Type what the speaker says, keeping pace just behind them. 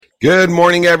Good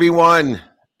morning, everyone.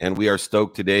 And we are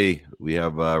stoked today. We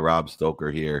have Rob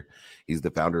Stolker here. He's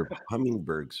the founder of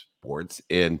Hummingbird Sports.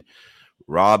 And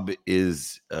Rob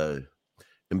is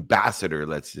ambassador,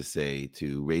 let's just say,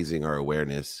 to raising our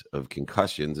awareness of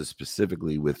concussions,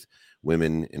 specifically with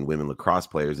women and women lacrosse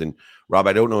players. And Rob,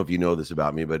 I don't know if you know this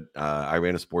about me, but I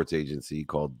ran a sports agency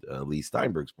called Lee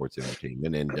Steinberg Sports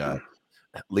Entertainment. And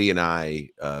Lee and I,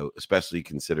 especially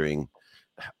considering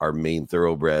our main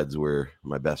thoroughbreds were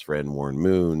my best friend Warren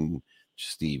Moon,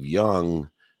 Steve Young,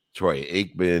 Troy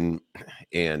Aikman,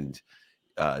 and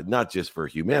not just for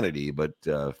humanity, but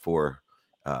for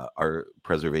our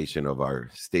preservation of our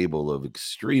stable of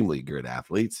extremely good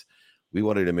athletes. We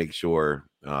wanted to make sure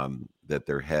that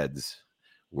their heads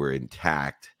were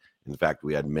intact. In fact,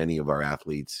 we had many of our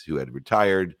athletes who had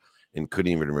retired and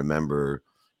couldn't even remember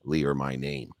Lee or my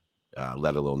name,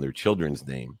 let alone their children's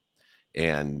name.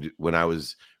 And when I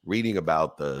was reading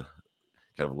about the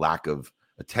kind of lack of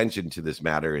attention to this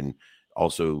matter and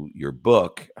also your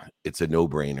book, it's a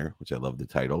no-brainer, which I love the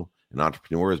title, An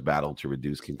Entrepreneur's Battle to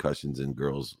Reduce Concussions in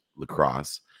Girls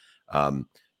Lacrosse.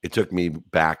 It took me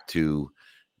back to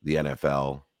the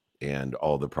NFL and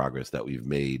all the progress that we've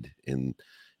made in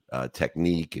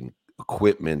technique and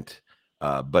equipment.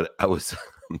 But I was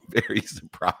very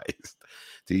surprised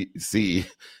to see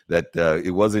that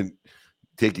it wasn't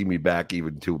taking me back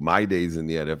even to my days in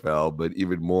the NFL, but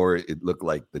even more, it looked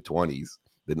like the 20s,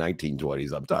 the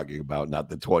 1920s I'm talking about, not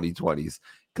the 2020s,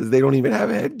 because they don't even have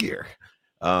headgear.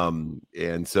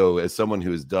 And so as someone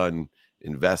who has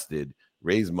invested,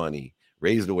 raised money,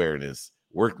 raised awareness,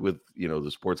 worked with, the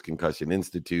Sports Concussion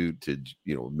Institute to,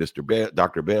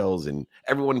 Dr. Bales and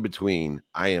everyone in between,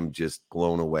 I am just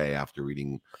blown away after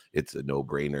reading It's a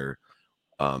No-Brainer.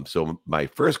 So my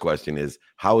first question is,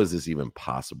 how is this even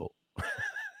possible?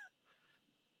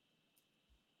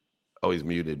 Oh, he's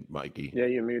muted, Mikey. Yeah,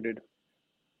 you're muted.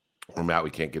 Or Matt, we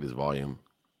can't get his volume.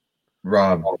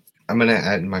 Rob, I'm gonna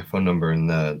add my phone number in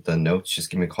the notes.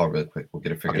 Just give me a call really quick. We'll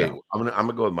get it figured out. I'm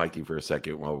gonna go with Mikey for a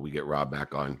second while we get Rob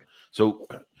back on. So,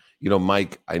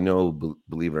 Mike, I know,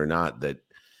 believe it or not, that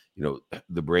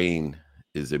the brain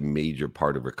is a major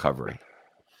part of recovery.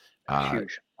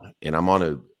 Huge. And I'm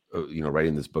on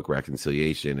writing this book,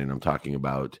 Reconciliation, and I'm talking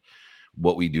about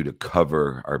what we do to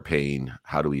cover our pain.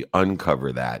 How do we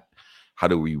uncover that? How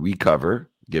do we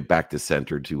recover, get back to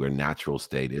center to a natural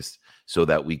status so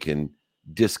that we can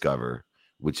discover,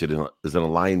 which is an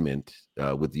alignment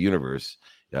with the universe.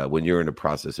 When you're in a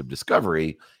process of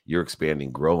discovery, you're expanding,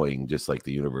 growing, just like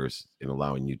the universe, and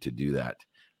allowing you to do that.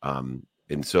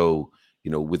 And so,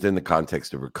 within the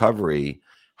context of recovery,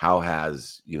 how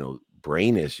has,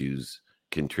 brain issues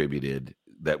contributed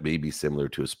that may be similar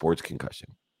to a sports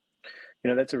concussion?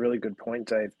 That's a really good point,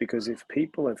 Dave, because if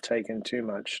people have taken too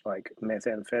much like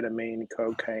methamphetamine,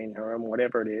 cocaine, heroin,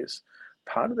 whatever it is,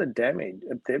 part of the damage,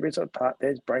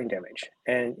 there's brain damage.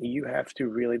 And you have to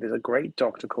really, there's a great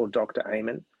doctor called Dr.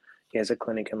 Amen. He has a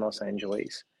clinic in Los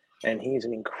Angeles. And he's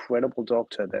an incredible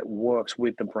doctor that works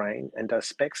with the brain and does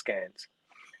SPECT scans.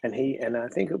 And I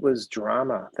think it was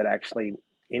Drama that actually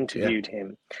interviewed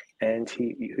him, and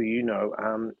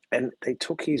and they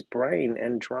took his brain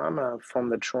and Drama from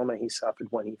the trauma he suffered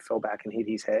when he fell back and hit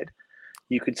his head.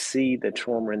 You could see the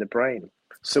trauma in the brain.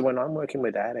 So when I'm working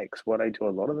with addicts, what I do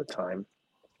a lot of the time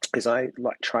is I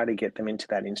try to get them into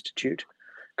that institute,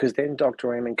 because then Dr.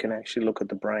 Raymond can actually look at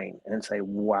the brain and say,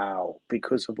 wow,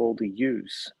 because of all the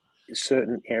use,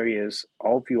 certain areas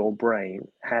of your brain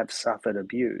have suffered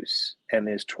abuse and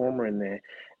there's trauma in there.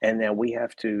 And now we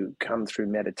have to come through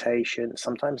meditation,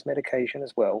 sometimes medication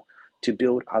as well, to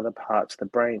build other parts of the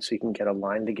brain so you can get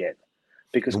aligned again.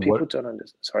 Because people don't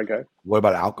understand. Sorry, go. What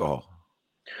about alcohol?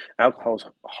 Alcohol's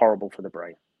horrible for the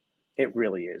brain. It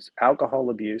really is.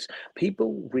 Alcohol abuse,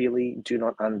 people really do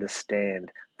not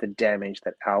understand the damage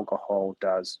that alcohol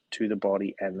does to the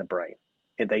body and the brain.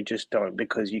 And they just don't,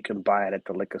 because you can buy it at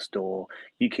the liquor store,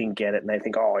 you can get it, and they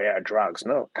think, oh yeah, drugs.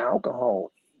 No,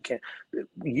 alcohol,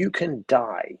 you can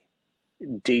die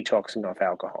detoxing off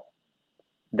alcohol.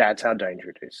 That's how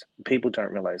dangerous it is. People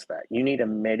don't realize that. You need a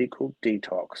medical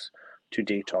detox to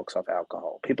detox off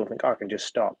alcohol. People think, oh, I can just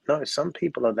stop. No, some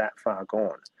people are that far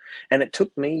gone. And it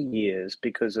took me years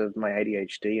because of my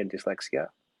ADHD and dyslexia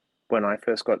when I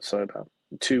first got sober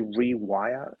to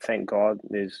rewire. Thank God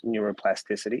there's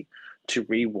neuroplasticity to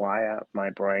rewire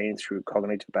my brain through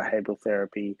cognitive behavioral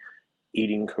therapy,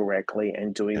 eating correctly,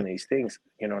 and doing these things.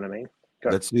 You know what I mean?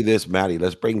 Let's do this, Maddie.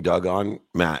 Let's bring Doug on.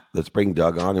 Matt, let's bring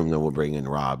Doug on, and then we'll bring in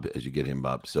Rob as you get him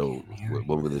up. So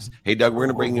we'll with this. Hey, Doug, we're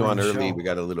going to bring you on early. We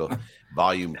got a little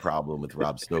volume problem with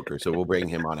Rob Stolker, so we'll bring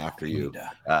him on after you.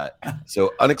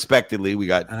 So unexpectedly, we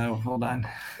got. Hold on.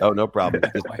 Oh, no problem.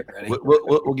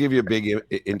 We'll give you a big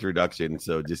introduction.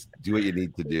 So just do what you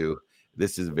need to do.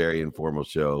 This is a very informal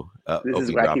show. This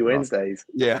is Wacky Wednesdays.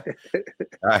 Yeah.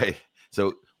 All right.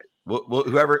 So.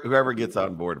 Whoever gets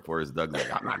on board for us, Doug's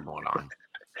like, I'm not going on.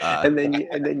 And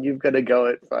then you've got to go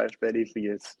at 5:30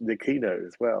 for the keynote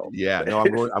as well. Yeah, no,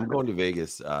 I'm going to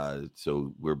Vegas.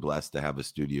 So we're blessed to have a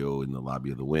studio in the lobby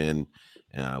of the Wynn,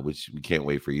 which we can't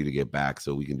wait for you to get back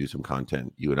so we can do some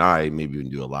content. You and I, maybe we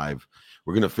can do a live.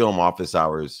 We're going to film Office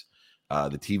Hours,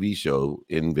 the TV show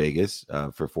in Vegas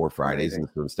for 4 Fridays. Amazing. And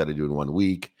so instead of doing 1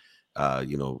 week, we're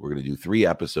going to do 3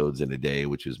 episodes in a day,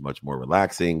 which is much more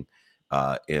relaxing.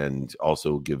 And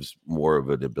also gives more of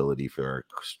an ability for our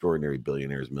extraordinary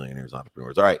billionaires, millionaires,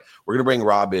 entrepreneurs. All right, we're going to bring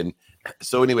Rob in.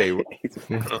 So anyway,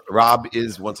 Rob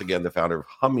is once again the founder of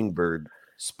Hummingbird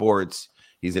Sports.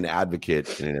 He's an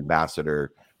advocate and an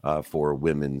ambassador for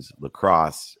women's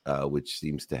lacrosse, which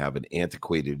seems to have an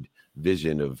antiquated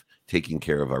vision of taking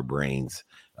care of our brains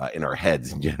in our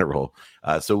heads in general.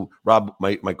 So Rob,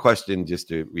 my question, just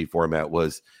to reformat,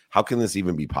 was how can this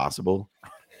even be possible?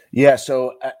 Yeah,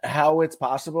 so how it's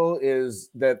possible is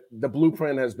that the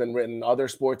blueprint has been written. Other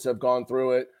sports have gone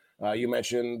through it. You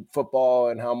mentioned football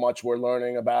and how much we're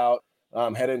learning about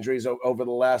head injuries over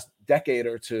the last decade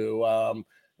or two.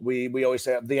 We always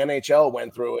say the NHL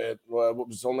went through it. It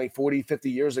was only 40, 50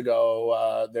 years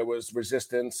ago. There was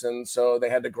resistance, and so they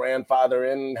had to grandfather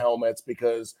in helmets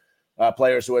because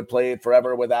players who had played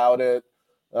forever without it,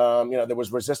 there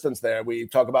was resistance there. We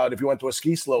talk about if you went to a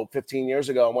ski slope 15 years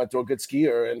ago and went to a good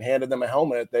skier and handed them a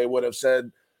helmet, they would have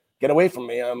said, "Get away from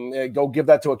me! Go give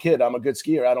that to a kid. I'm a good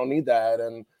skier. I don't need that."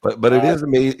 And but it is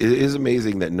amazing. It is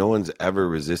amazing that no one's ever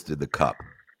resisted the cup.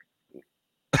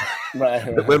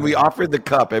 Right. When we offered the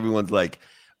cup, everyone's like,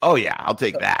 "Oh yeah, I'll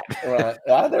take that." Right.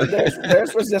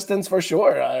 There's resistance for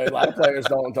sure. A lot of players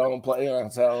don't play.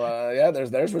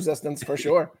 There's resistance for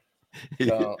sure.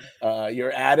 So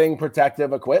you're adding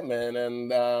protective equipment,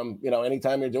 and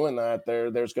anytime you're doing that,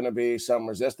 there's going to be some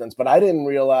resistance. But I didn't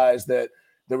realize that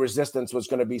the resistance was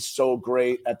going to be so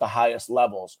great at the highest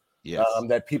levels. Yes.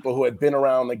 That people who had been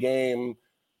around the game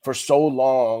for so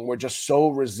long were just so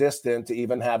resistant to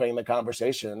even having the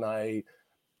conversation.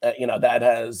 That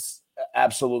has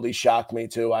absolutely shocked me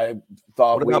too. I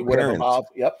thought we would have evolved.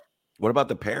 Yep. What about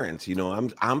the parents?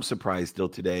 I'm surprised still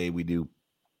today we do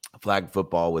flag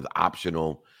football with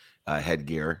optional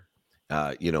headgear,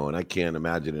 and I can't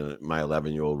imagine my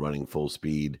 11-year-old running full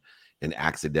speed and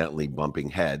accidentally bumping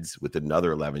heads with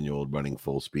another 11-year-old running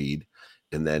full speed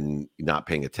and then not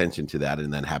paying attention to that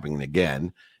and then happening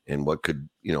again. And what could,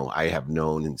 I have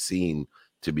known and seen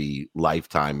to be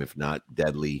lifetime, if not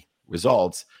deadly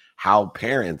results, how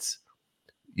parents,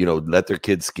 let their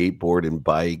kids skateboard and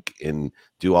bike and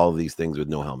do all of these things with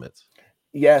no helmets.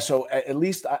 Yeah, so at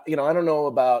least, I don't know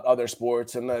about other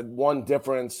sports. And the one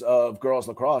difference of girls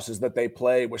lacrosse is that they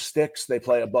play with sticks. They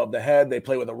play above the head. They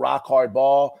play with a rock hard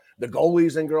ball. The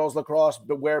goalies in girls lacrosse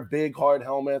wear big, hard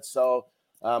helmets. So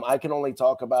I can only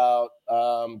talk about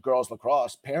girls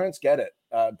lacrosse. Parents get it.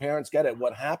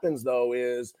 What happens, though,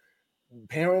 is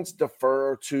parents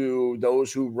defer to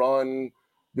those who run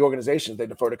the organizations. They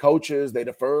defer to coaches. They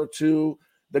defer to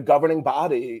the governing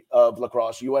body of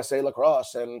lacrosse, USA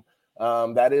Lacrosse. And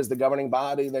that is the governing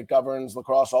body that governs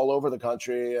lacrosse all over the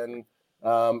country. And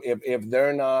if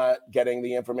they're not getting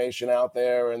the information out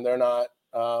there and they're not,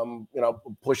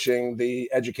 pushing the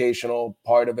educational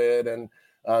part of it and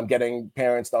getting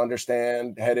parents to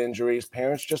understand head injuries,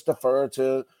 parents just defer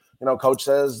to, coach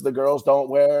says the girls don't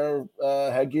wear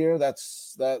headgear.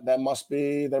 There must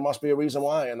be a reason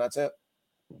why, and that's it.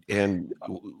 And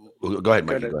go ahead,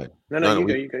 Mikey. Go ahead. No,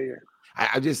 you go.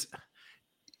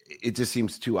 It just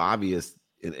seems too obvious.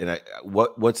 And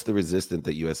what's the resistance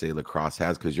that USA Lacrosse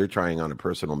has? Because you're trying on a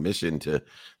personal mission to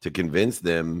convince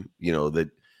them, that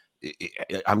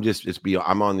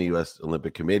I'm on the U.S.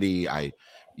 Olympic Committee. I,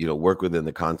 work within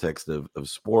the context of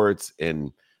sports,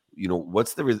 and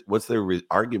what's the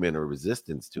argument or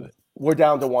resistance to it? We're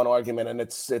down to one argument, and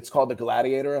it's called the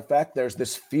gladiator effect. There's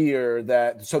this fear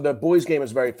that the boys' game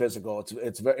is very physical.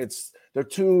 They're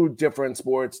two different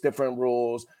sports, different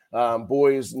rules.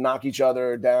 Boys knock each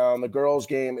other down. The girls'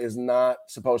 game is not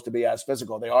supposed to be as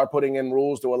physical. They are putting in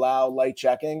rules to allow light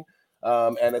checking.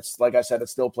 And it's, like I said,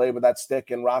 it's still played with that stick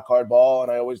and rock hard ball.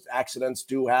 And accidents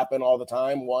do happen all the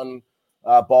time. One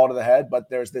ball to the head, but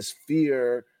there's this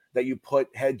fear that you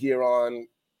put headgear on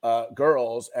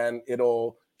girls, and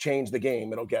it'll change the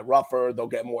game. It'll get rougher. They'll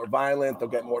get more violent. They'll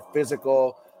get more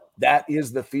physical. That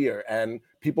is the fear. And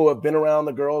people who have been around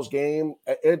the girls' game.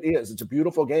 It's a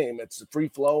beautiful game. It's free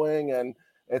flowing and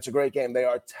it's a great game. They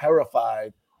are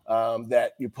terrified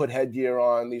that you put headgear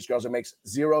on these girls. It makes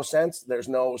zero sense. There's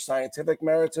no scientific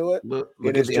merit to it. Look It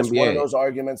at is the just NBA. one of those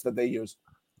arguments that they use.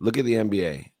 Look at the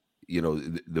NBA. You know,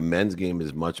 the men's game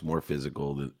is much more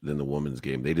physical than the women's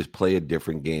game. They just play a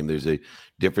different game. There's a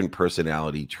different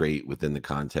personality trait within the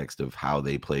context of how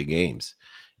they play games.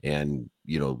 And,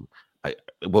 you know,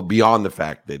 well, beyond the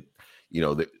fact that, you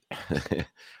know, that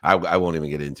I won't even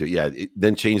get into it. Yeah.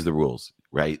 Then change the rules,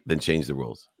 right? Then change the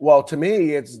rules. Well, to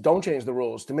me, it's don't change the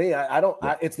rules. To me, I don't,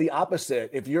 it's the opposite.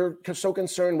 If you're so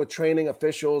concerned with training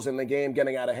officials and the game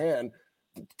getting out of hand,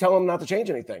 tell them not to change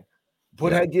anything.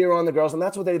 Put headgear on the girls, and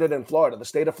that's what they did in Florida. The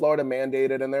state of Florida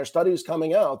mandated, and there are studies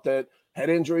coming out that head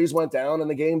injuries went down and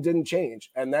the game didn't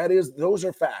change. And those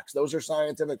are facts. Those are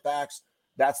scientific facts.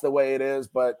 That's the way it is.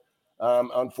 But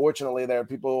unfortunately, there are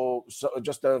people,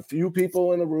 just a few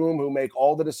people in the room who make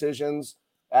all the decisions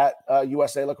at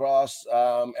USA Lacrosse,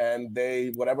 and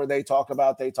whatever they talk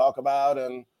about,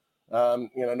 and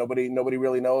you know, nobody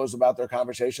really knows about their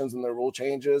conversations and their rule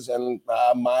changes. And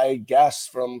my guess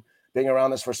from being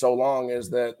around this for so long is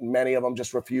that many of them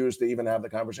just refuse to even have the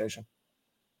conversation.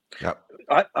 Yeah.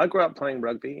 I grew up playing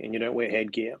rugby, and you don't wear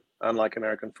headgear, unlike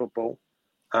American football.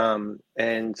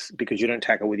 And because you don't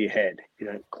tackle with your head, you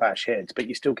don't clash heads, but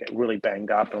you still get really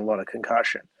banged up and a lot of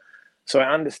concussion. So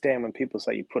I understand when people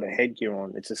say you put a headgear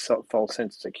on, it's a false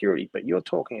sense of security, but you're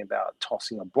talking about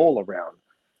tossing a ball around.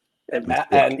 And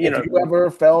you know, you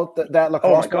ever felt that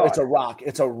lacrosse ball? It's a rock.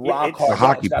 It's a rock. It's a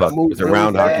hockey puck. It's a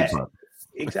round hockey puck.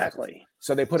 Exactly.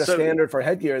 So they put a standard for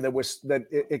headgear that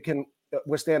it can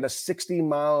withstand a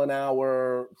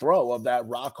 60-mile-an-hour throw of that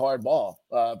rock hard ball.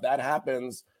 If that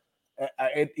happens,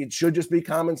 it should just be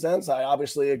common sense. I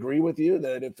obviously agree with you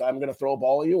that if I'm going to throw a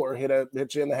ball at you or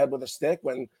hit you in the head with a stick,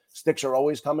 when sticks are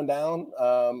always coming down,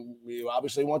 you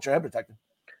obviously want your head protected.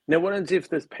 Now, what happens if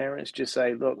the parents just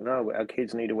say, look, no, our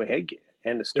kids need to wear headgear?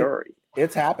 End of story.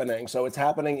 It's happening. So it's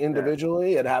happening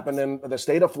individually. It happened in the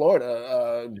state of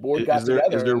Florida. Board got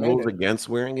together. Is there rules against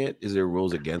wearing it? Is there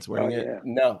rules against wearing it?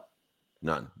 No.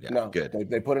 None. Yeah, no. Good.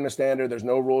 They put in a standard. There's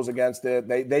no rules against it.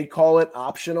 They call it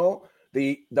optional.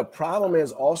 The problem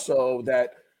is also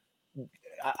that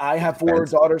I have four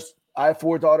daughters. I have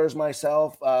four daughters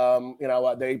myself. You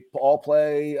know, they all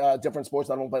play different sports.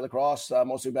 I don't play lacrosse,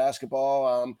 mostly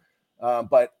basketball.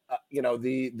 But you know,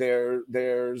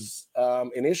 there's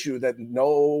an issue that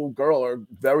no girl or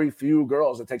very few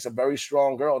girls. It takes a very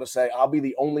strong girl to say, "I'll be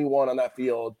the only one on that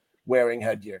field wearing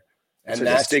headgear." And so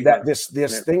that's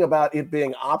this thing about it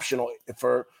being optional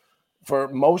for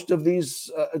most of these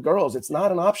girls. It's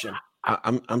not an option.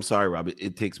 I'm sorry, Rob.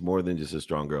 It takes more than just a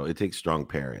strong girl. It takes strong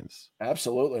parents.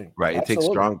 Absolutely. Right. It takes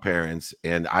strong parents.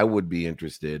 And I would be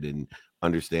interested in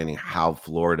understanding how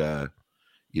Florida,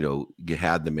 you know,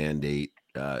 had the mandate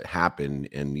happen.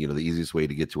 And, you know, the easiest way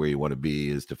to get to where you want to be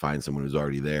is to find someone who's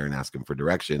already there and ask them for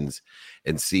directions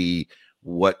and see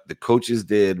what the coaches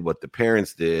did, what the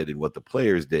parents did, and what the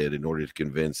players did in order to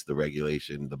convince the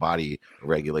body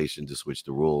regulation to switch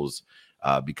the rules,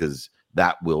 because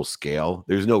that will scale.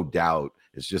 There's no doubt.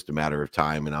 It's just a matter of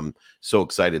time. And I'm so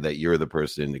excited that you're the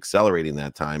person accelerating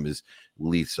that time, as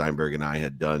Lee Steinberg and I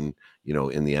had done, you know,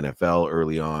 in the NFL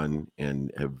early on,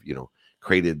 and have, you know,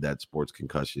 created that sports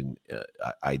concussion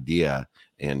idea,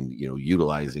 and, you know,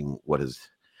 utilizing what is,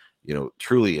 you know,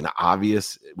 truly an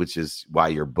obvious, which is why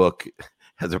your book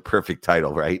has a perfect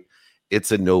title, right?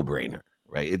 It's a no-brainer,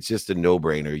 right? It's just a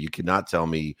no-brainer. You cannot tell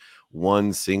me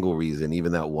one single reason,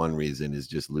 even that one reason is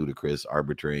just ludicrous,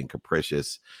 arbitrary, and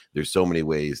capricious. There's so many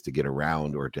ways to get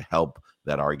around or to help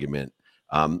that argument.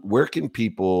 Where can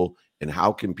people and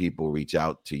how can people reach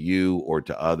out to you or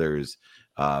to others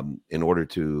in order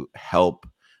to help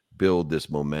build this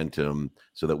momentum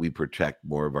so that we protect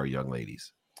more of our young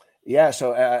ladies? Yeah,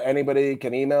 so anybody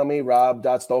can email me,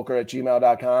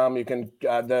 rob.stolker@gmail.com. You can,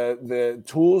 the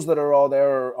tools that are all there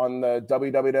are on the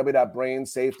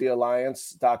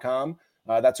www.brainsafetyalliance.com.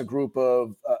 That's a group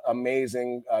of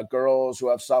amazing girls who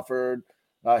have suffered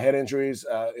head injuries.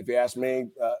 If you ask me,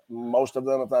 most of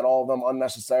them, if not all of them,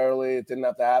 unnecessarily. It didn't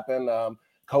have to happen.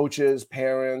 Coaches,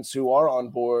 parents who are on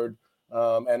board,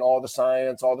 and all the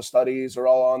science, all the studies are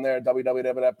all on there,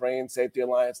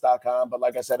 www.brainsafetyalliance.com. But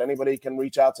like I said, anybody can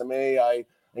reach out to me. I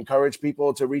encourage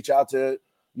people to reach out to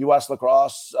USA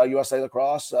Lacrosse.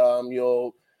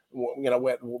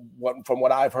 from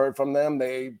what I've heard from them,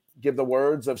 they give the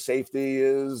words of safety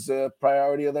is a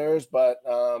priority of theirs. But,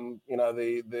 when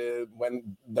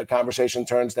the conversation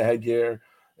turns to headgear,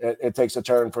 it takes a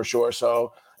turn for sure.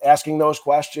 So asking those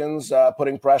questions,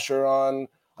 putting pressure on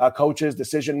coaches,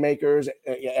 decision makers,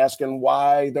 asking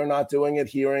why they're not doing it,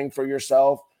 hearing for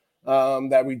yourself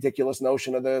that ridiculous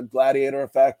notion of the gladiator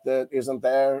effect that isn't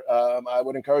there. I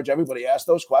would encourage everybody, ask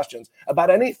those questions about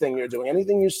anything you're doing,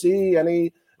 anything you see,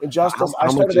 any injustice. I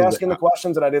started asking the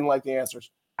questions and I didn't like the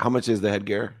answers. How much is the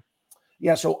headgear?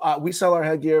 Yeah, so we sell our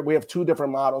headgear. We have two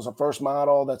different models. A first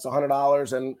model that's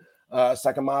 $100 and a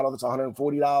second model that's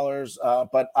 $140.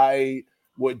 But I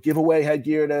would give away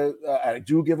headgear I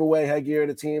do give away headgear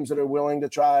to teams that are willing to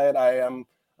try it. I am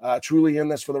truly in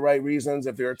this for the right reasons.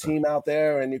 If you're a team out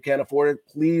there and you can't afford it,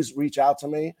 please reach out to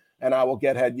me and I will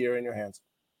get headgear in your hands.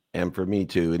 And for me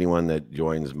too, anyone that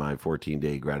joins my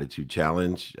 14-day gratitude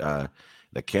challenge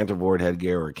that can't afford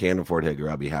headgear or can afford headgear,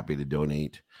 I'll be happy to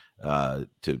donate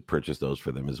to purchase those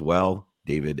for them as well.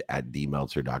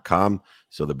 David@dmeltzer.com.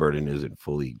 So the burden isn't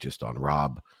fully just on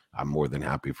Rob. I'm more than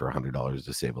happy for $100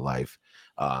 to save a life.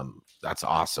 That's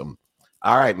awesome.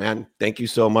 All right, man. Thank you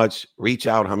so much. Reach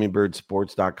out,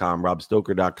 hummingbird.sports.com,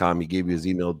 robstoker.com. He gave you his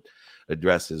email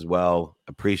address as well.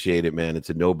 Appreciate it, man. It's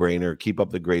a no-brainer. Keep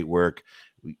up the great work.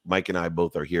 Mike and I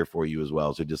both are here for you as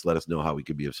well. So just let us know how we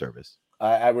could be of service.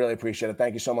 I really appreciate it.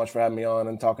 Thank you so much for having me on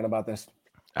and talking about this.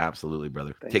 Absolutely,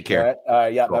 brother. Take care. All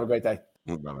right. Yeah. Cool. Have a great day.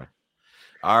 Bye-bye.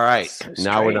 All right. So now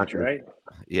strange, we're not right?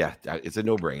 Yeah, it's a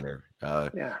no-brainer. Yeah.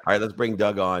 All right, let's bring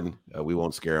Doug on. We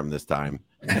won't scare him this time.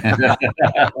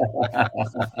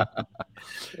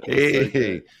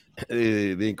 Hey,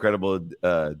 the incredible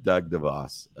Doug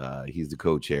DeVos. He's the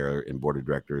co-chair and board of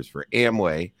directors for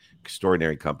Amway,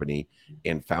 extraordinary company,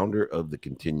 and founder of the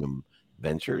Continuum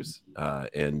Ventures.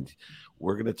 And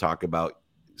we're going to talk about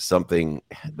something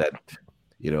that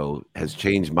has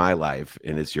changed my life,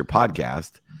 and it's your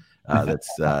podcast. That's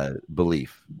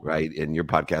Belief, right? And your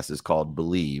podcast is called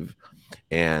Believe.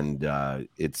 And I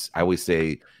always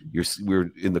say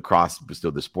we're in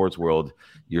the sports world.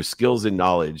 Your skills and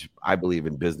knowledge, I believe,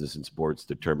 in business and sports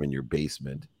determine your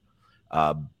basement,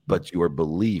 but your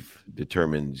belief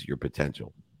determines your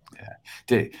potential.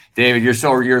 Yeah. David, you're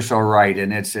so right.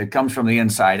 And it comes from the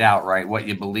inside out, right? What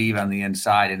you believe on the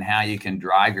inside and how you can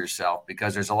drive yourself,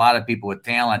 because there's a lot of people with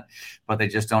talent, but they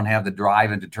just don't have the drive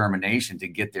and determination to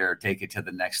get there or take it to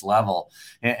the next level.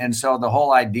 And so the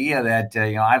whole idea that,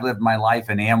 I've lived my life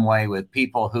in Amway with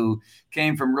people who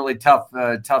came from really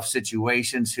tough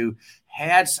situations, who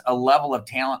had a level of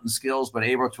talent and skills, but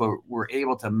were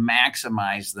able to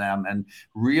maximize them and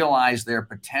realize their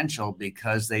potential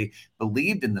because they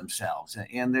believed in themselves.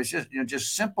 And there's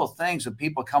just simple things of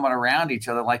people coming around each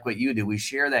other like what you do. We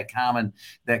share that common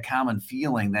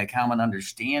feeling, that common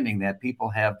understanding that people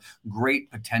have great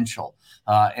potential,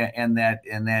 and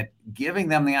that giving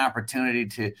them the opportunity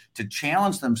to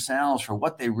challenge themselves for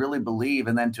what they really believe,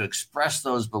 and then to express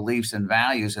those beliefs and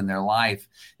values in their life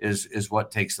is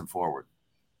what takes them forward.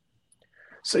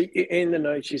 So in the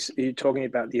notes, you're talking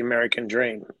about the American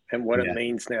dream and what it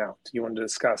means now. Do you want to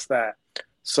discuss that?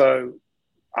 So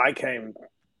I came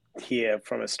here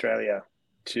from Australia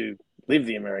to live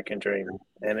the American dream,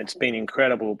 and it's been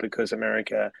incredible because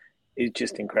America is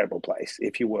just an incredible place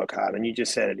if you work hard. And you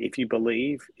just said it. If you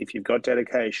believe, if you've got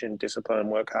dedication, discipline,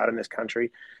 and work hard in this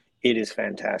country, it is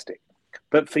fantastic.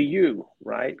 But for you,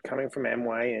 right, coming from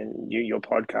Amway and your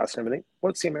podcast and everything,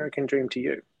 what's the American dream to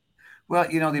you? Well,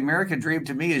 the American dream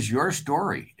to me is your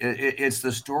story. It's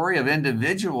the story of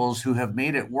individuals who have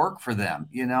made it work for them,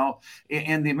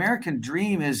 and the American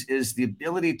dream is the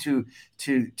ability to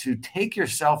take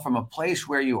yourself from a place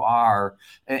where you are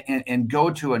and go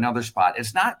to another spot.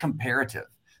 It's not comparative.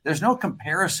 There's no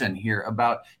comparison here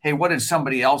about, hey, what did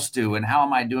somebody else do and how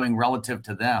am I doing relative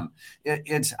to them?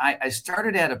 I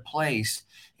started at a place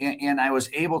and I was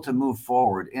able to move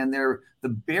forward, and the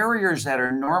barriers that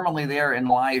are normally there in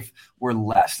life were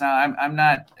less. Now, I'm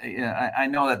not, I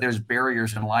know that there's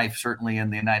barriers in life, certainly in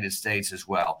the United States as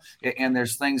well. And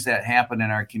there's things that happen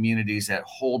in our communities that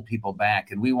hold people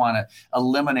back. And we want to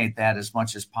eliminate that as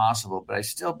much as possible. But I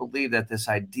still believe that this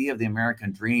idea of the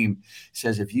American dream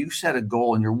says if you set a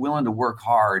goal and you're willing to work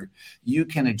hard, you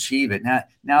can achieve it.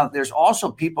 Now there's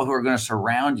also people who are going to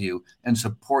surround you and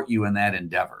support you in that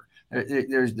endeavor.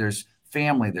 There's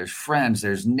family, there's friends,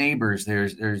 there's neighbors,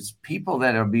 there's people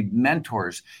that will be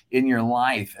mentors in your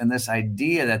life, and this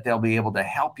idea that they'll be able to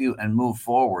help you and move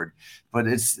forward. But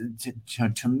it's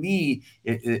to me,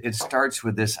 it starts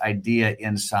with this idea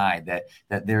inside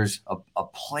that there's a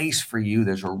place for you,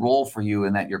 there's a role for you,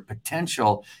 and that your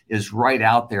potential is right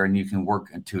out there, and you can work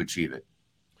to achieve it.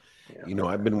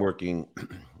 I've been working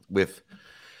with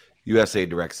USA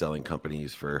direct selling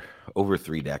companies for over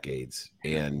 3 decades.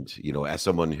 And, as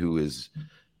someone who is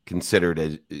considered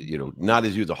as, not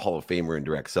as a Hall of Famer in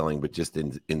direct selling, but just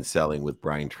in selling with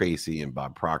Brian Tracy and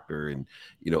Bob Proctor and,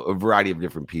 a variety of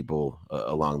different people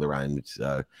along the lines,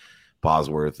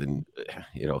 Bosworth and,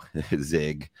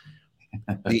 Zig.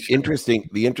 The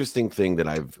interesting thing that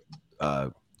I've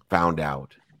found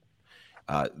out,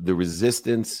 the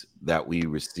resistance that we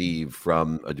receive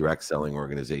from a direct selling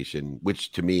organization,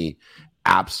 which to me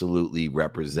absolutely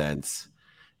represents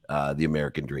the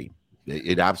American dream.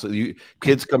 It absolutely,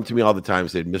 kids come to me all the time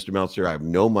and say, Mr. Meltzer, I have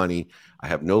no money. I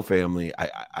have no family.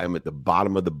 I'm at the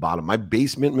bottom of the bottom. My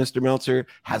basement, Mr. Meltzer,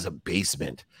 has a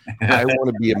basement. I want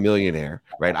to be a millionaire,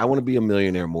 right? I want to be a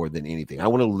millionaire more than anything. I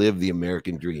want to live the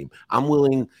American dream. I'm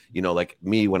willing, like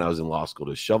me when I was in law school,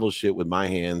 to shovel shit with my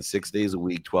hands 6 days a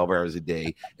week, 12 hours a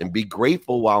day, and be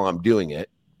grateful while I'm doing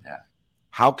it. Yeah.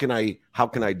 How can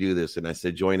I do this? And I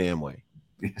said, join Amway.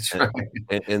 That's right.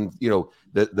 And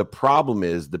the problem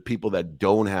is the people that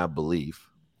don't have belief,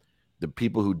 the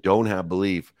people who don't have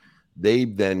belief, they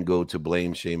then go to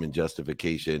blame, shame, and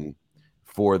justification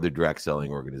for the direct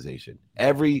selling organization.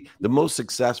 The most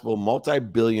successful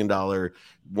multi-billion-dollar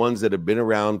ones that have been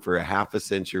around for a half a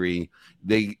century,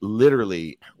 they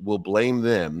literally will blame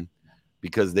them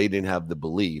because they didn't have the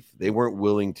belief. They weren't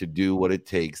willing to do what it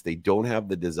takes. They don't have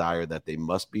the desire that they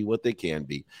must be what they can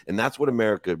be. And that's what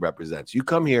America represents. You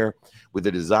come here with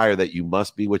a desire that you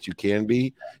must be what you can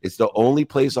be. It's the only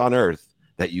place on earth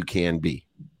that you can be.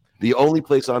 The only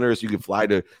place on earth you can fly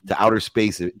to outer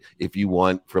space if you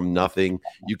want from nothing.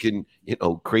 You can,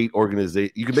 create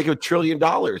organization. You can make $1 trillion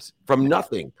from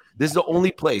nothing. This is the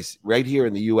only place right here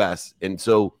in the U.S. And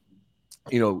so,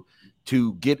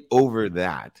 to get over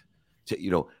that,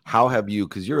 how have you,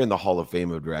 because you're in the Hall of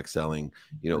Fame of direct selling,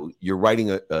 you're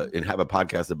writing and have a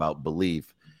podcast about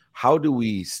belief. How do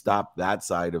we stop that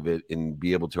side of it and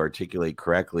be able to articulate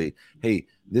correctly, hey,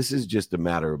 this is just a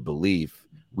matter of belief.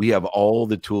 We have all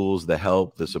the tools, the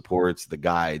help, the supports, the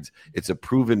guides. It's a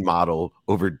proven model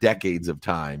over decades of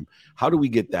time. How do we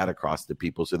get that across to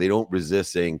people so they don't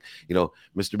resist saying,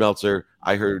 Mr. Meltzer,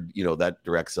 I heard, that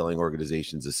direct selling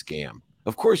organization's a scam.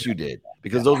 Of course you did,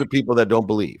 because those are people that don't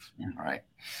believe.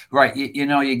 Right.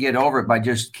 You get over it by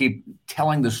just keep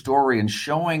telling the story and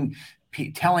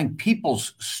telling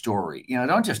people's story.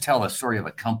 Don't just tell the story of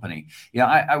a company.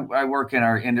 I work in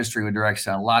our industry with direct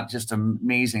selling a lot, just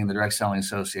amazing, the Direct Selling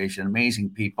Association, amazing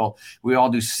people. We all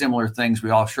do similar things.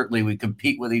 We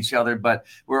compete with each other, but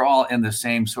we're all in the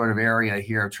same sort of area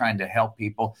here trying to help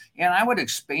people. And I would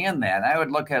expand that. I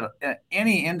would look at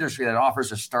any industry that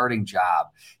offers a starting job,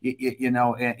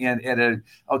 and at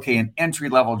an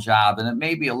entry-level job, and it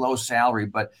may be a low salary,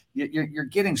 but you're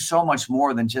getting so much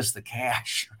more than just the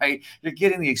cash, right? You're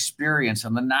getting the experience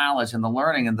and the knowledge and the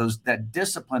learning and that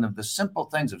discipline of the simple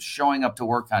things of showing up to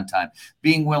work on time,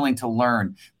 being willing to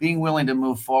learn, being willing to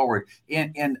move forward,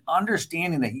 and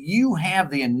understanding that you have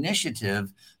the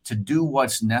initiative to do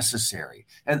what's necessary.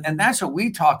 And that's what we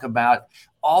talk about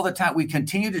all the time. We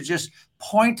continue to just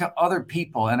point to other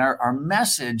people, and our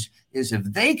message is, if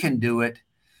they can do it,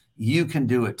 you can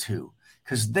do it too.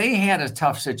 Because they had a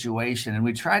tough situation, and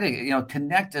we try to,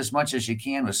 connect as much as you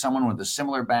can with someone with a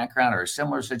similar background or a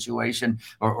similar situation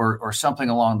or something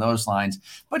along those lines.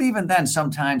 But even then,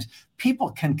 sometimes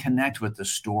people can connect with the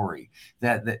story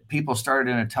that people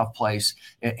started in a tough place,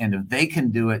 and if they can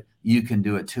do it, you can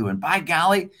do it too. And by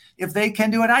golly, if they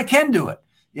can do it, I can do it.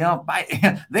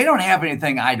 They don't have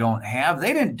anything I don't have.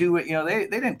 They didn't do it. They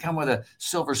didn't come with a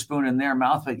silver spoon in their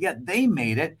mouth, but yet they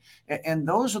made it. And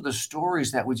those are the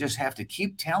stories that we just have to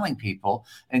keep telling people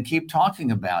and keep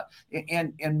talking about,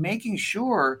 and making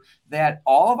sure that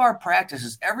all of our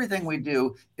practices, everything we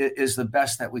do, is the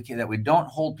best that we can, that we don't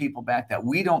hold people back, that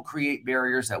we don't create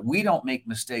barriers, that we don't make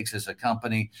mistakes as a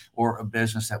company or a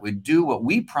business, that we do what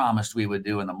we promised we would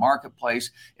do in the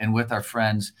marketplace and with our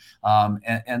friends.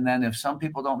 And then if some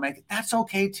people don't make it, that's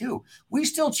okay too. We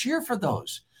still cheer for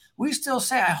those. We still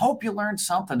say, I hope you learned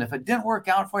something. If it didn't work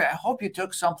out for you, I hope you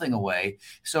took something away.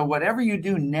 So whatever you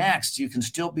do next, you can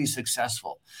still be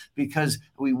successful, because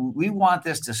we want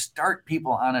this to start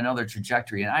people on another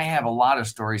trajectory. And I have a lot of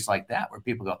stories like that where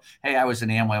people go, hey, I was in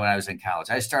Amway when I was in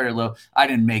college. I started low. I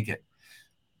didn't make it.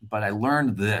 but I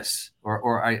learned this,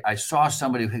 or I saw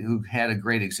somebody who had a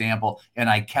great example and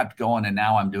I kept going and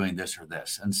now I'm doing this or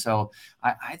this. And so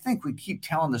I think we keep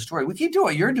telling the story. We keep doing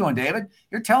what you're doing, David.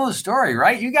 You're telling the story,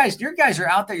 right? You guys are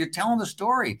out there. You're telling the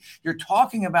story. You're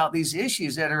talking about these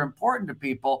issues that are important to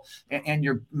people, and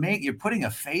you're putting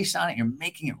a face on it. You're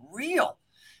making it real.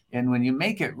 And when you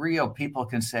make it real, people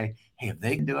can say, hey, if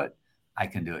they can do it, I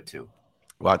can do it too.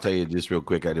 Well, I'll tell you just real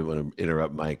quick. I didn't want to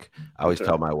interrupt Mike. I always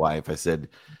tell my wife, I said,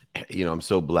 I'm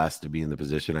so blessed to be in the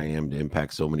position I am to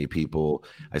impact so many people.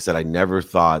 I said, I never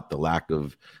thought the lack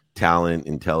of talent,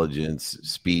 intelligence,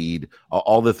 speed,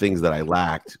 all the things that I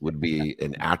lacked would be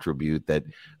an attribute that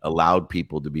allowed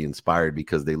people to be inspired,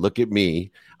 because they look at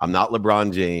me. I'm not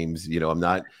LeBron James, I'm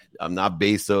not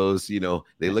Bezos,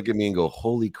 they look at me and go,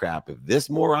 holy crap, if this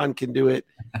moron can do it,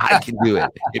 I can do it.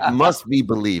 It must be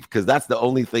belief, because that's the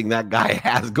only thing that guy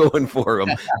has going for him.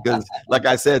 Because like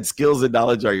I said, skills and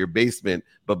knowledge are your basement,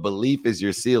 but belief is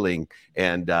your ceiling.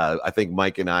 And I think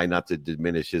Mike and I, not to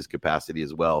diminish his capacity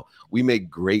as well, we make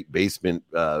great basement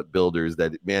builders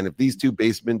that, man, if these two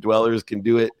basement dwellers can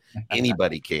do it,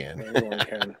 anybody can. Anyone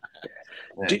can.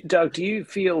 Doug, do you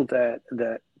feel that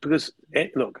because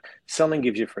look, selling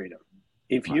gives you freedom.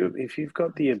 If you've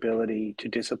got the ability to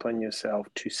discipline yourself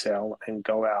to sell and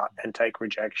go out and take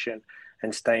rejection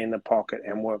and stay in the pocket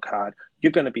and work hard,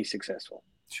 you're going to be successful.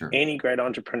 Sure. Any great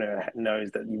entrepreneur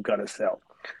knows that you've got to sell.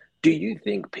 Do you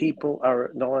think people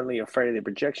are not only afraid of the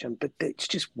rejection, but it's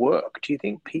just work? Do you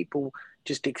think people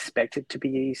just expect it to be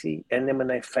easy, and then when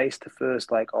they face the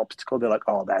first obstacle, they're like,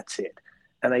 oh, that's it,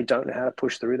 and they don't know how to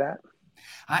push through that?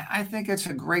 I think it's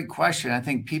a great question. I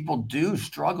think people do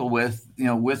struggle with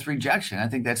rejection. I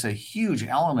think that's a huge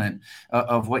element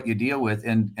of what you deal with,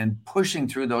 and pushing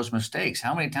through those mistakes.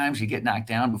 How many times you get knocked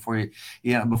down before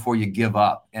you give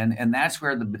up, and that's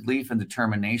where the belief and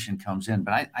determination comes in.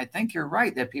 But I think you're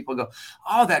right that people go,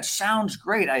 oh, that sounds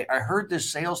great. I heard this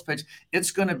sales pitch.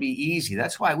 It's going to be easy.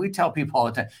 That's why we tell people all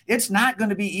the time, it's not going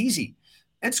to be easy.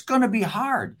 It's going to be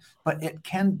hard, but it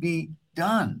can be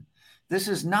done. This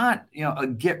is not, a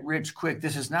get rich quick.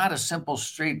 This is not a simple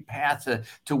straight path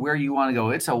to where you want to go.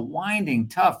 It's a winding,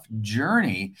 tough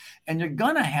journey, and you're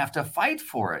going to have to fight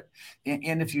for it.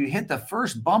 And if you hit the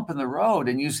first bump in the road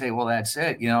and you say, well, that's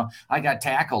it. I got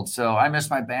tackled, so I missed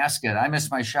my basket. I missed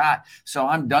my shot, so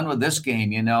I'm done with this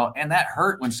game, and that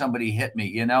hurt when somebody hit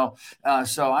me,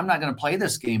 so I'm not going to play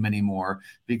this game anymore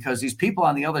because these people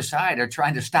on the other side are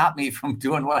trying to stop me from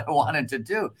doing what I wanted to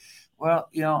do. Well,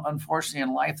 unfortunately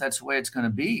in life, that's the way it's going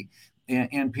to be.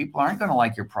 And people aren't going to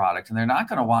like your product, and they're not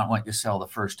going to want what you sell the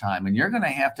first time. And you're going to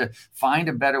have to find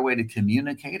a better way to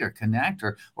communicate or connect,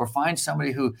 or find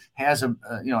somebody who has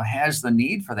has the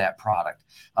need for that product,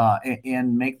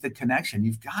 and make the connection.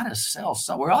 You've got to sell.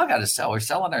 So we all got to sell. We're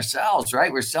selling ourselves,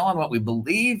 right? We're selling what we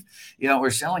believe.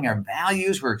 We're selling our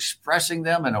values. We're expressing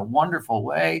them in a wonderful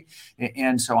way.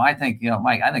 And so I think,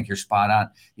 Mike, I think you're spot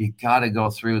on. You got to go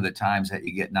through the times that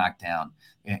you get knocked down.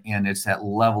 And it's that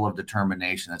level of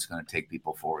determination that's going to take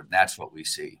people forward. That's what we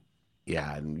see.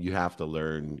 Yeah, and you have to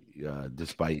learn,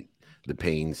 despite the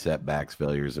pain, setbacks,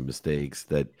 failures, and mistakes,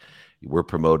 that we're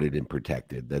promoted and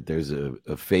protected, that there's a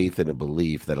faith and a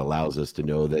belief that allows us to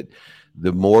know that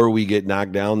the more we get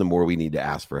knocked down, the more we need to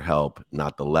ask for help,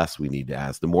 not the less we need to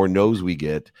ask. The more no's we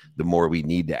get, the more we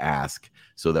need to ask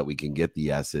so that we can get the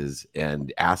yeses.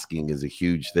 And asking is a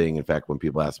huge thing. In fact, when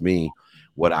people ask me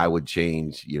what I would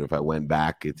change, if I went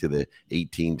back to the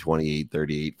 18, 28,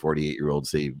 38, 48-year-old,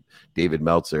 say David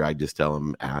Meltzer, I just tell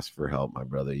him, ask for help, my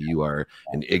brother. You are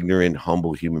an ignorant,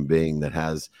 humble human being that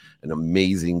has an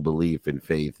amazing belief and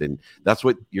faith. And that's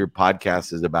what your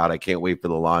podcast is about. I can't wait for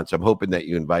the launch. I'm hoping that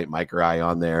you invite Mike or I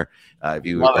on there. If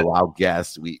you allow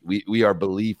guests, we are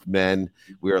belief men.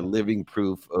 We are living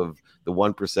proof of the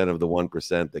 1% of the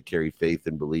 1% that carry faith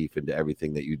and belief into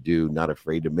everything that you do, not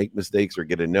afraid to make mistakes or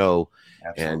get a no.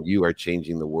 Absolutely. And you are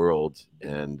changing the world,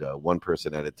 and one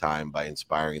person at a time, by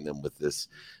inspiring them with this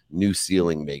new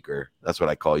ceiling maker. That's what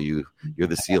I call you. You're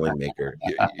the ceiling maker.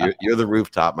 You're the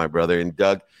rooftop, my brother. And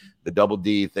Doug, the Double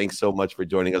D, thanks so much for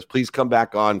joining us. Please come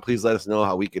back on. Please let us know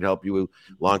how we can help you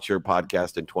launch your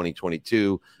podcast in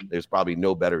 2022. There's probably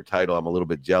no better title. I'm a little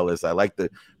bit jealous. I like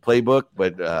the playbook,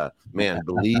 but man,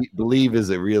 believe is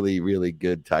a really, really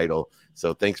good title.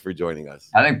 So thanks for joining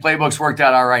us. I think Playbook's worked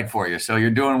out all right for you. So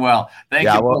you're doing well. Thank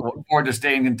you. Look forward to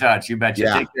staying in touch. You betcha.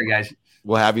 Yeah. Take care, guys.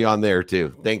 We'll have you on there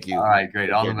too. Thank you. All right,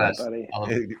 great. All the best.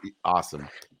 Awesome.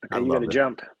 Okay, you got to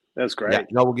jump. That's great. Yeah,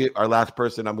 no, we'll get our last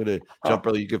person. I'm going to jump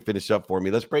early. You can finish up for me.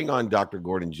 Let's bring on Dr.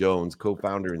 Gordon Jones,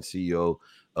 co-founder and CEO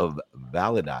of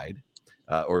Validide,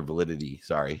 or Validity.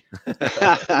 Sorry.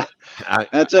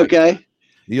 That's okay.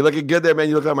 You're looking good there, man.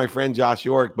 You look like my friend Josh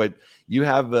York, but you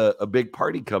have a big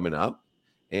party coming up.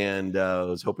 And I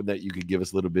was hoping that you could give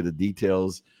us a little bit of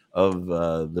details of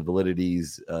the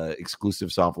Validity's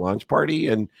exclusive soft launch party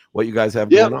and what you guys have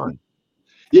going on.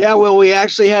 Yeah, well, we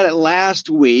actually had it last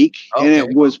week, and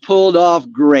it was pulled off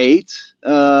great.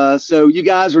 So you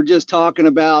guys were just talking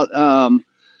about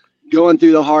going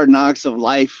through the hard knocks of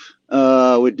life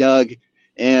with Doug.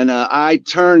 And I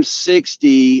turned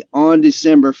 60 on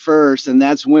December 1st, and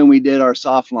that's when we did our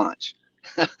soft launch.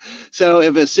 So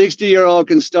if a 60-year-old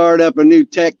can start up a new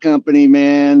tech company,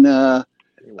 man,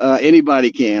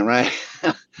 anybody can, right?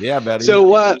 Yeah, buddy. So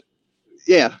what?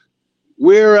 Yeah,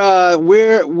 we're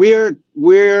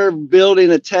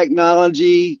building a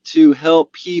technology to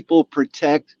help people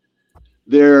protect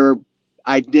their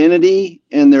identity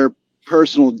and their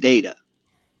personal data.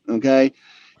 Okay.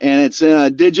 And it's in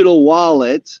a digital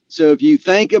wallet. So if you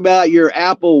think about your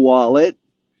Apple wallet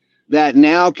that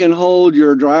now can hold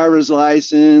your driver's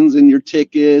license and your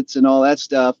tickets and all that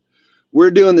stuff,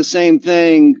 we're doing the same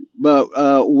thing, but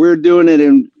we're doing it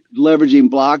in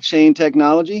leveraging blockchain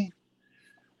technology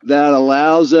that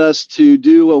allows us to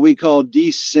do what we call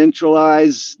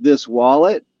decentralize this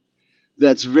wallet.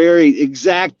 That's very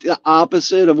exact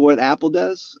opposite of what Apple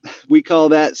does. We call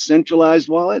that centralized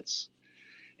wallets.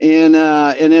 And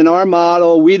in our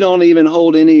model, we don't even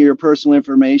hold any of your personal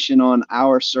information on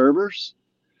our servers.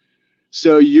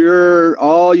 So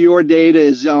all your data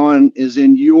is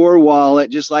in your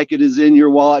wallet, just like it is in your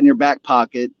wallet in your back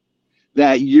pocket,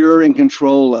 that you're in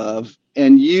control of,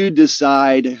 and you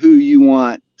decide who you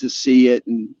want to see it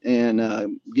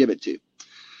and give it to.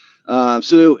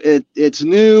 So it's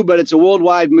new, but it's a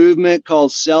worldwide movement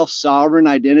called self-sovereign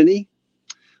identity.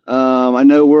 I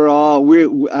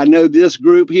know I know this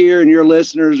group here and your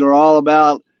listeners are all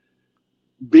about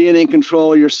being in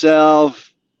control of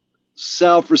yourself,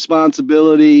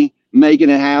 self-responsibility, making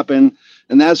it happen.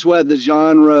 And that's what the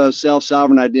genre of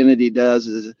self-sovereign identity does,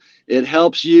 is it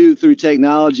helps you through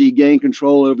technology gain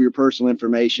control over your personal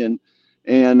information.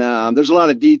 And there's a lot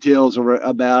of details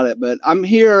about it, but I'm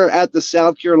here at the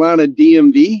South Carolina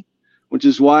DMV, which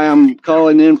is why I'm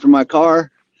calling in from my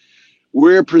car.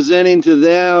 We're presenting to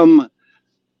them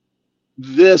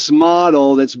this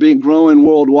model that's been growing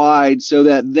worldwide so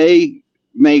that they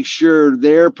make sure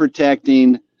they're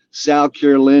protecting South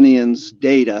Carolinians'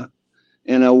 data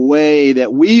in a way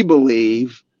that we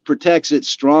believe protects it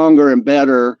stronger and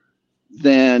better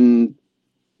than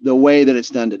the way that it's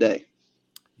done today.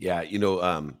 Yeah,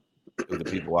 the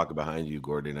people walking behind you,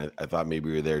 Gordon, I thought maybe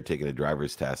you were there taking a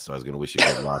driver's test, so I was going to wish you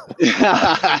good luck.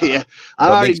 Yeah, I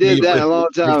already did that a long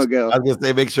time ago. I was going to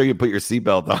say, make sure you put your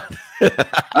seatbelt on.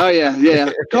 Oh, yeah.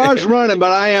 Car's running,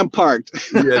 but I am parked.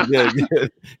 Yeah,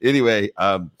 good. Anyway,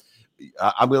 I'm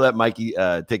going to let Mikey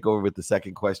take over with the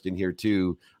second question here,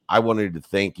 too. I wanted to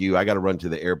thank you. I got to run to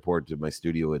the airport to my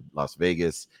studio in Las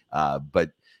Vegas,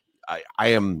 but I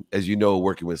am, as you know,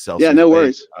 working with Celsius. Yeah, no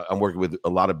worries. I'm working with a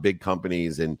lot of big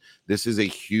companies, and this is a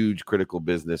huge critical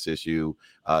business issue,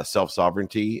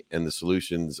 self-sovereignty and the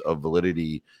solutions of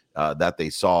validity that they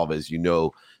solve. As you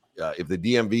know, if the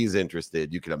DMV is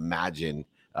interested, you can imagine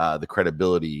the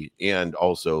credibility and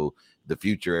also the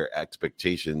future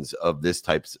expectations of this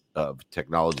types of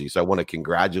technology. So I want to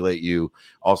congratulate you.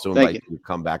 Also invite you to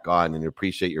come back on and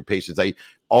appreciate your patience. I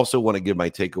also want to give my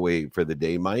takeaway for the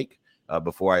day, Mike.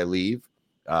 Before I leave,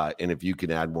 and if you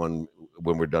can add one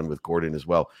when we're done with Gordon as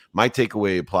well. My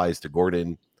takeaway applies to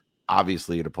Gordon.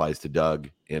 Obviously, it applies to Doug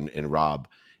and Rob,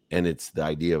 and it's the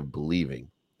idea of believing.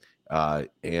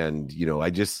 And, I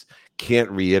just can't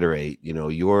reiterate,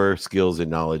 your skills and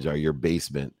knowledge are your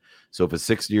basement. So if a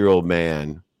 60-year-old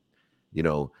man,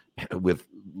 with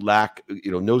lack,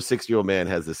 no 60-year-old man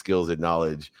has the skills and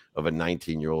knowledge of a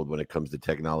 19-year-old when it comes to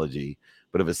technology.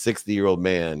 But if a 60-year-old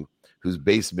man whose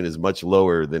basement is much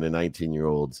lower than a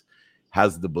 19-year-old's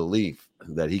has the belief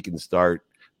that he can start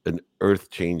an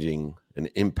earth-changing, an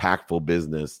impactful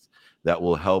business that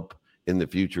will help in the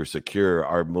future secure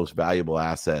our most valuable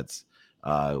assets,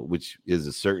 which is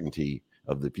a certainty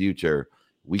of the future,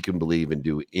 we can believe and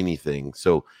do anything.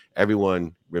 So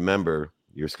everyone, remember,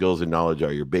 your skills and knowledge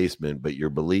are your basement, but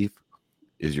your belief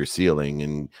is your ceiling.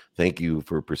 And thank you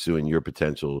for pursuing your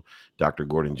potential, Dr.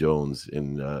 Gordon Jones.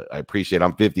 And I appreciate,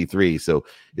 I'm 53. So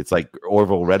it's like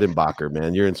Orville Redenbacher,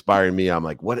 man, you're inspiring me. I'm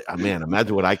like, what, man,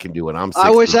 imagine what I can do when I'm 60.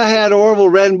 I wish I had Orville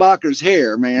Redenbacher's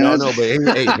hair, man. No, but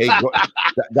hey,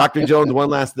 Dr. Jones, one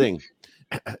last thing.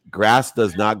 Grass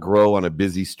does not grow on a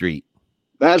busy street.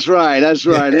 That's right.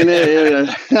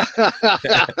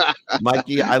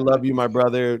 Mikey, I love you, my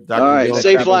brother. Dr. All right, Jones,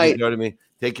 safe flight. Joining me.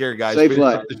 Take care, guys. Safe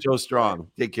flight. The show strong.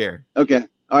 Take care. Okay.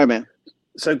 All right, man.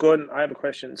 So Gordon, I have a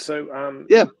question. So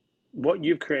Yeah. what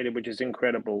you've created, which is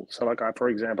incredible. So like for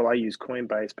example, I use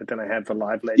Coinbase, but then I have the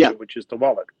Live Ledger, Yeah. which is the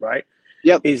wallet, right?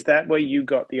 Yep. Is that where you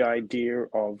got the idea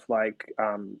of like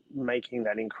making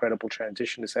that incredible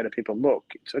transition to say to people, look,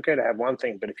 it's okay to have one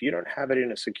thing, but if you don't have it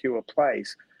in a secure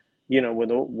place,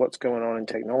 with all what's going on in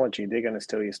technology, they're going to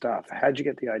steal your stuff. How'd you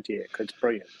get the idea? Because it's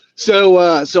brilliant. So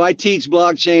I teach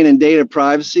blockchain and data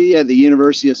privacy at the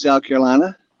University of South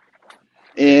Carolina.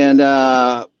 And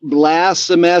last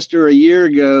semester, a year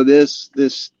ago,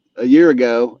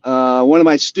 one of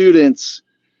my students.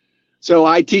 So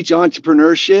I teach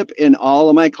entrepreneurship in all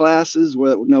of my classes,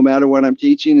 no matter what I'm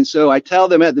teaching. And so I tell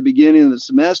them at the beginning of the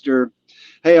semester,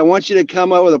 hey, I want you to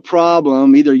come up with a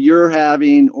problem either you're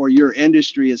having or your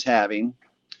industry is having.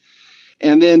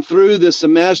 And then through the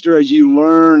semester, as you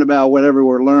learn about whatever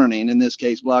we're learning, in this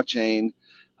case, blockchain,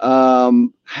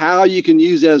 how you can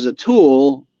use it as a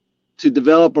tool to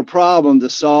develop a problem to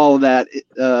solve that,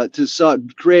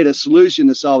 create a solution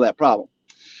to solve that problem.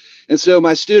 And so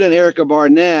my student, Erica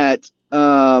Barnett,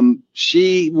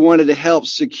 she wanted to help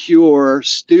secure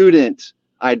student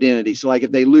identity. So like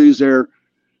if they lose their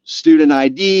student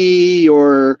ID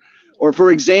or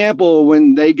for example,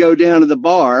 when they go down to the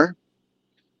bar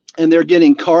and they're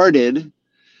getting carded,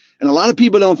 and a lot of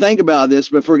people don't think about this,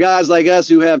 but for guys like us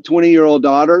who have 20-year-old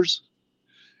daughters,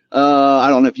 I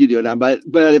don't know if you do it now, but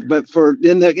for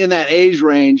in that age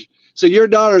range, so your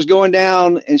daughter's going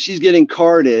down and she's getting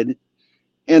carded,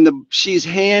 and she's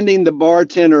handing the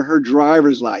bartender her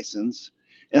driver's license.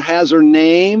 It has her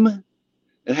name,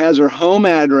 it has her home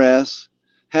address,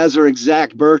 has her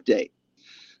exact birth date.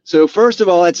 So first of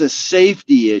all, it's a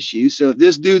safety issue. So if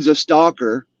this dude's a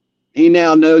stalker, he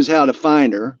now knows how to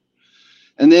find her.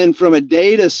 And then from a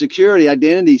data security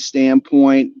identity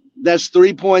standpoint, that's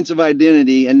 3 points of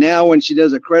identity. And now when she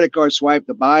does a credit card swipe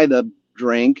to buy the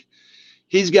drink,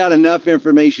 he's got enough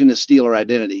information to steal her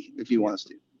identity if he wants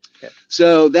to. Okay.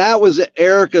 So that was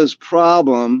Erica's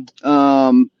problem.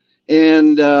 And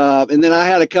then I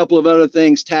had a couple of other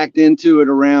things tacked into it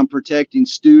around protecting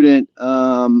student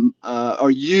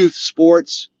or youth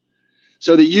sports.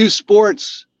 So the youth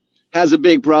sports has a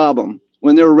big problem.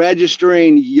 When they're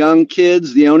registering young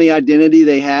kids, the only identity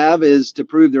they have is to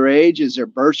prove their age is their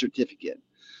birth certificate.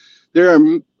 There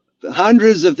are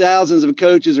hundreds of thousands of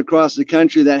coaches across the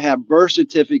country that have birth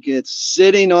certificates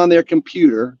sitting on their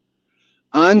computer,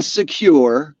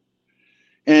 unsecure,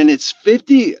 and it's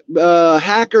 50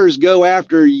 hackers go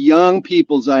after young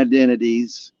people's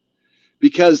identities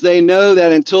because they know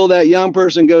that until that young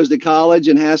person goes to college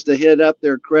and has to hit up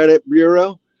their credit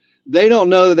bureau, they don't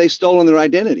know that they've stolen their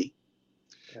identity.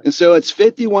 And so it's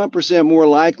 51% more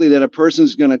likely that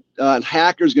a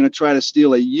hacker's going to try to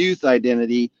steal a youth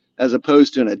identity as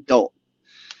opposed to an adult.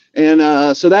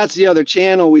 And so that's the other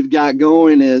channel we've got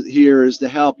going is to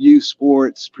help youth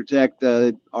sports protect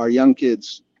our young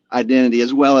kids' identity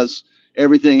as well as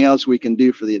everything else we can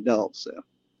do for the adults. So.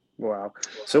 Wow.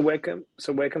 So where can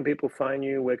people find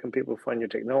you? Where can people find your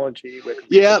technology? Where can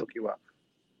people look you up?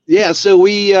 Yeah, so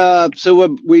we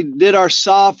did our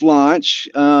soft launch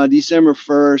December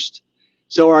 1st.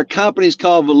 So our company's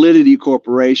called Validity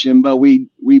Corporation, but we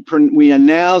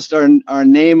announced our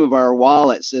name of our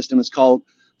wallet system. It's called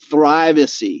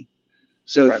Thrivacy.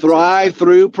 So thrive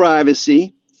through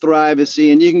privacy,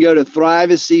 and you can go to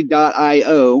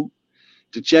thrivacy.io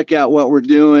to check out what we're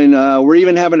doing. We're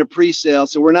even having a pre-sale,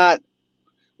 so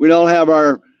we don't have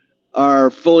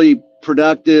our fully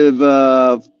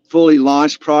productive fully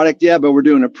launched product yet, but we're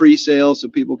doing a pre-sale so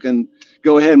people can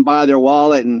go ahead and buy their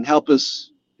wallet and help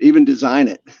us even design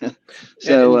it.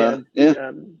 So,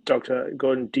 Dr.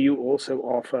 Gordon, do you also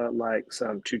offer like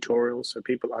some tutorials so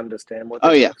people understand what?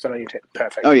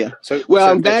 Perfect. Oh yeah. So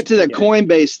back to the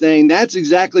Coinbase thing. That's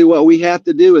exactly what we have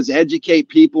to do is educate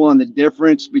people on the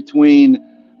difference between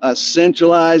a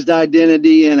centralized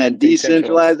identity and a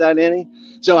decentralized identity.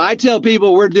 So I tell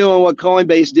people we're doing what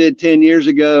Coinbase did 10 years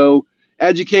ago,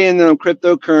 educating them on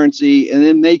cryptocurrency and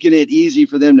then making it easy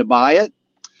for them to buy it.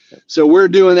 So we're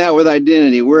doing that with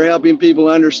identity. We're helping people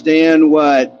understand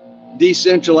what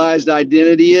decentralized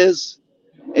identity is.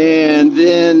 And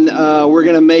then we're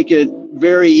going to make it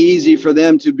very easy for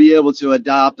them to be able to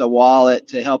adopt a wallet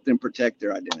to help them protect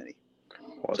their identity.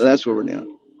 Awesome. So that's what we're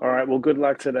doing. All right. Well, good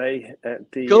luck today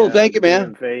at the Cool. Thank you,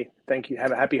 man. DMV. Thank you.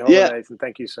 Have a happy holidays and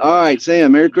thank you so much. All right,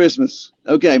 Sam. Merry Christmas.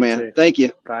 Okay, man. Too. Thank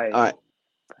you. Bye. All right.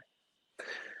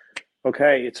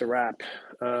 Okay, it's a wrap.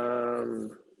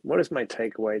 What is my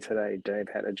takeaway today? Dave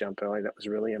had to jump early. That was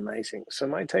really amazing. So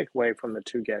my takeaway from the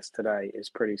two guests today is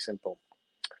pretty simple.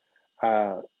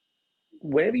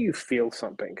 Where do you feel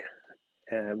something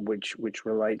which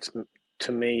relates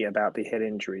to me about the head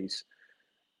injuries,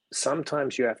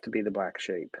 sometimes you have to be the black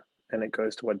sheep. And it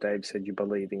goes to what Dave said, you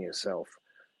believe in yourself.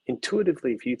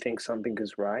 Intuitively, if you think something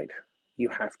is right, you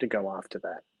have to go after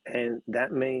that. And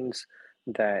that means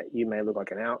that you may look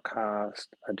like an outcast,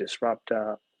 a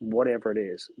disruptor, whatever it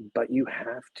is, but you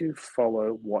have to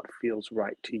follow what feels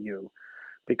right to you.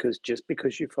 Because just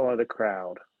because you follow the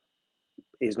crowd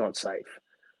is not safe.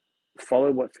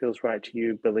 Follow what feels right to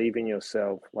you, believe in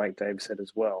yourself, like Dave said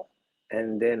as well.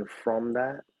 And then from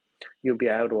that, you'll be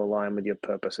able to align with your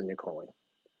purpose and your calling.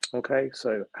 Okay,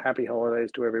 so happy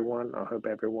holidays to everyone. I hope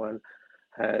everyone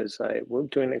has we'll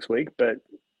do it next week, but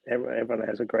everyone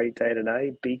has a great day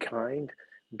today. Be kind,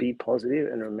 be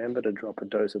positive, and remember to drop a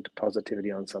dose of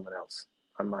positivity on someone else.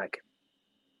 I'm Mike.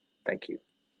 Thank you.